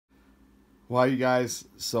Wow, you guys.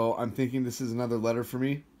 So I'm thinking this is another letter for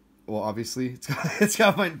me. Well, obviously, it's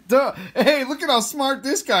got my... Duh! Hey, look at how smart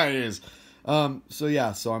this guy is. So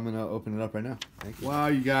yeah, so I'm going to open it up right now. Thank you. Wow,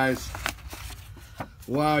 you guys.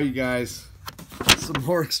 Wow, you guys. Some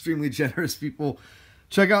more extremely generous people.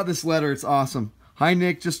 Check out this letter. It's awesome. Hi,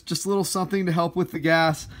 Nick. Just a little something to help with the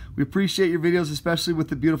gas. We appreciate your videos, especially with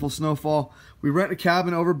the beautiful snowfall. We rent a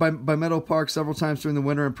cabin over by Meadow Park several times during the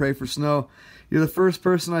winter and pray for snow. You're the first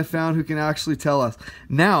person I found who can actually tell us.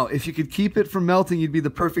 Now, if you could keep it from melting, you'd be the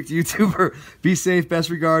perfect YouTuber. Be safe. Best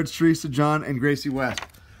regards, Teresa, John, and Gracie West.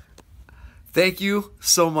 Thank you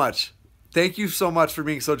so much. Thank you so much for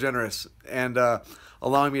being so generous and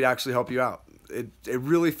allowing me to actually help you out. It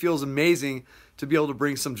really feels amazing to be able to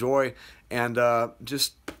bring some joy and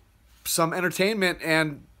just some entertainment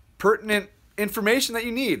and pertinent information that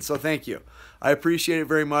you need. So thank you. I appreciate it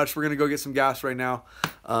very much. We're going to go get some gas right now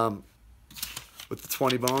with the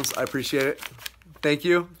 20 bones. I appreciate it. Thank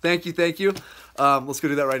you. Thank you. Thank you. Let's go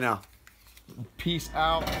do that right now. Peace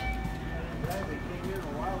out.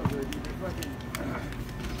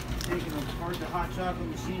 Taking apart the hot chocolate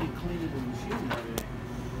machine and cleaning the machine every day.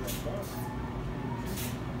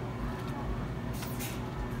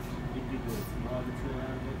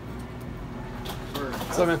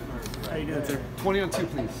 What's up, man? How you doing, sir? 20 on 2,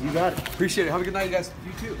 please. You got it. Appreciate it. Have a good night, you guys.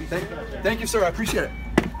 You too. Thank you, sir. I appreciate it.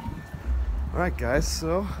 All right, guys.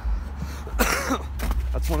 So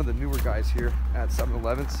that's one of the newer guys here at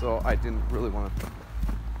 7-Eleven, so I didn't really want to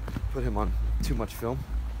put him on too much film.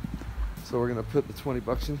 So we're going to put the 20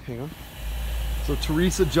 bucks in. Hang on. So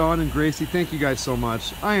Teresa, John, and Gracie, thank you guys so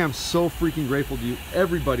much. I am so freaking grateful to you,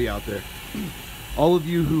 everybody out there. All of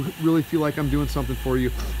you who really feel like I'm doing something for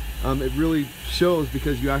you. It really shows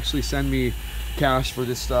because you actually send me cash for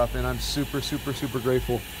this stuff, and I'm super, super, super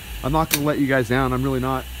grateful. I'm not going to let you guys down. I'm really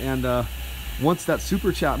not. And once that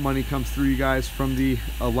super chat money comes through, you guys, from the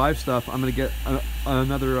live stuff, I'm going to get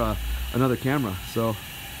another camera. So,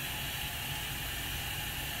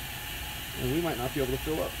 and we might not be able to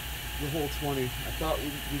fill up the whole 20. I thought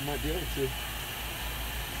we might be able to.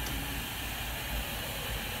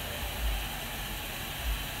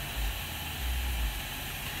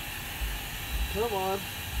 Come on.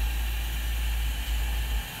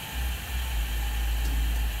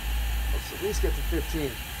 Let's at least get to 15.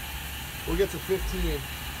 We'll get to 15.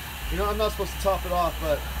 You know, I'm not supposed to top it off,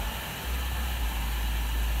 but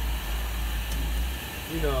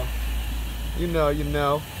you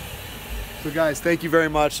know. So guys, thank you very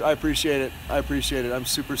much. I appreciate it. I appreciate it. I'm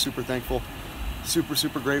super, super thankful. Super,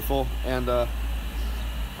 super grateful. And I'm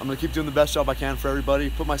gonna keep doing the best job I can for everybody.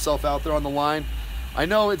 Put myself out there on the line. I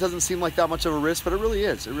know it doesn't seem like that much of a risk, but it really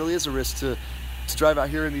is. It really is a risk to drive out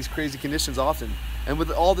here in these crazy conditions often. And with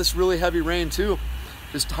all this really heavy rain too,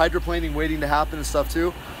 just hydroplaning waiting to happen and stuff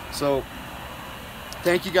too. So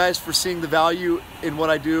thank you guys for seeing the value in what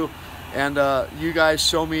I do. And you guys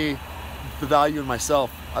show me the value in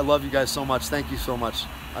myself. I love you guys so much. Thank you so much.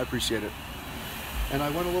 I appreciate it. And I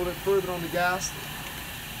went a little bit further on the gas.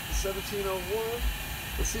 1701.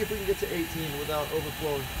 Let's see if we can get to 18 without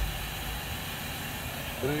overflowing.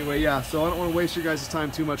 But anyway, yeah, so I don't want to waste your guys'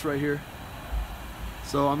 time too much right here.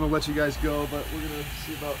 So I'm going to let you guys go, but we're going to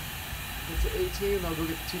see about get to 18, and I'll go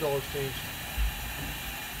get the $2 change.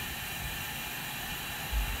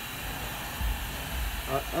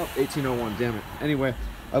 Oh, 1801, damn it. Anyway,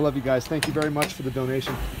 I love you guys. Thank you very much for the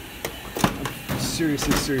donation. I'm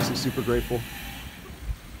seriously, seriously super grateful.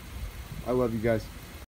 I love you guys.